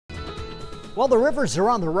Well, the rivers are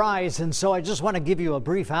on the rise, and so I just want to give you a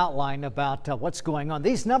brief outline about what's going on.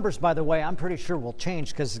 These numbers, by the way, I'm pretty sure will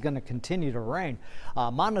change because it's going to continue to rain.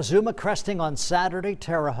 Montezuma cresting on Saturday,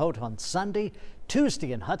 Terre Haute on Sunday,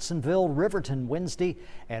 Tuesday in Hudsonville, Riverton Wednesday,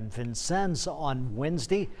 and Vincennes on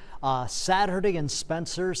Wednesday. Saturday in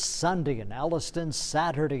Spencer, Sunday in Elliston,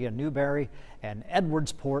 Saturday in Newberry, and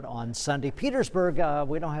Edwardsport on Sunday. Petersburg,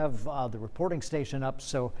 we don't have the reporting station up,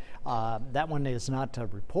 so that one is not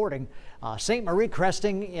reporting. St. Marie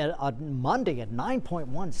cresting on Monday at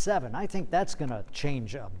 9.17. I think that's going to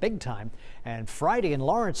change big time. And Friday in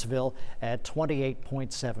Lawrenceville at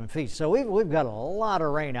 28.7 feet. So we've got a lot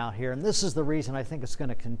of rain out here, and this is the reason I think it's going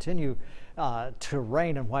to continue to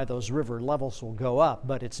rain and why those river levels will go up.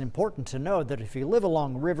 But it's important to know that if you live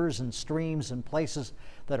along rivers and streams and places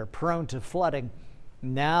that are prone to flooding,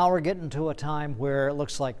 now we're getting to a time where it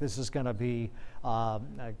looks like this is going to be a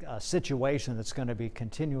situation that's going to be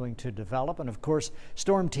continuing to develop. And of course,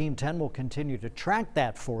 Storm Team 10 will continue to track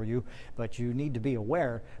that for you, but you need to be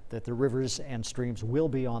aware that the rivers and streams will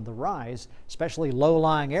be on the rise, especially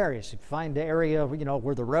low-lying areas. If you find the area,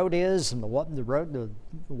 where the road is and the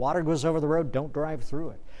water goes over the road, don't drive through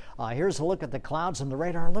it. Here's a look at the clouds and the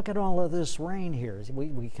radar. Look at all of this rain here.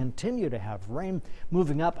 We continue to have rain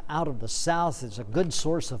moving up out of the south. It's a good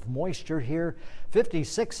source of moisture here.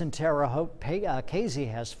 56 in Terre Haute. Casey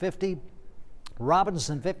has 50.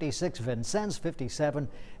 Robinson 56, Vincennes 57,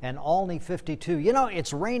 and Olney 52.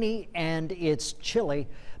 It's rainy and it's chilly,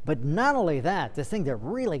 but not only that, the thing that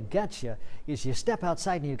really gets you is you step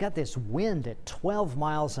outside and you got this wind at 12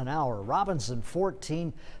 miles an hour. Robinson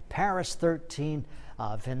 14, Paris 13,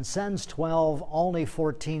 Vincennes 12, Olney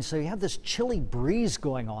 14. So you have this chilly breeze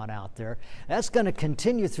going on out there. That's going to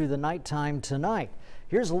continue through the nighttime tonight.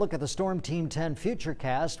 Here's a look at the Storm Team 10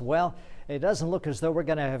 Futurecast. Well, it doesn't look as though we're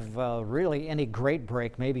going to have really any great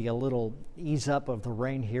break. Maybe a little ease up of the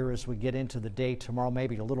rain here as we get into the day tomorrow.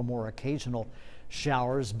 Maybe a little more occasional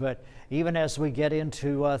showers. But even as we get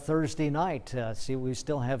into Thursday night, we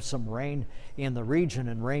still have some rain in the region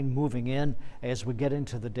and rain moving in as we get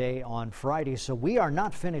into the day on Friday. So we are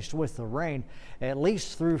not finished with the rain, at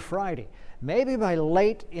least through Friday. Maybe by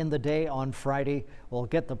late in the day on Friday, we'll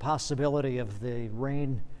get the possibility of the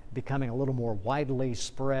rain becoming a little more widely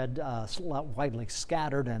spread, widely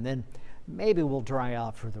scattered, and then maybe we'll dry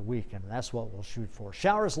out for the weekend. That's what we'll shoot for.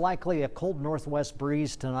 Showers likely, a cold northwest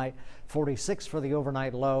breeze tonight, 46 for the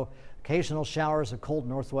overnight low. Occasional showers, a cold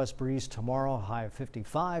northwest breeze tomorrow, high of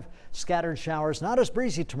 55. Scattered showers, not as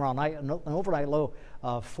breezy tomorrow night, an overnight low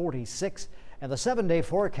of 46. And the 7-day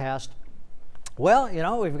forecast, well,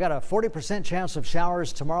 we've got a 40% chance of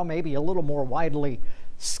showers tomorrow, maybe a little more widely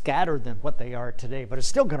scattered than what they are today, but it's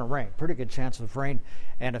still going to rain. Pretty good chance of rain,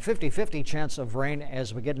 and a 50-50 chance of rain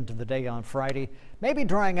as we get into the day on Friday. Maybe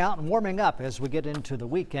drying out and warming up as we get into the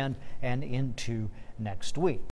weekend and into next week.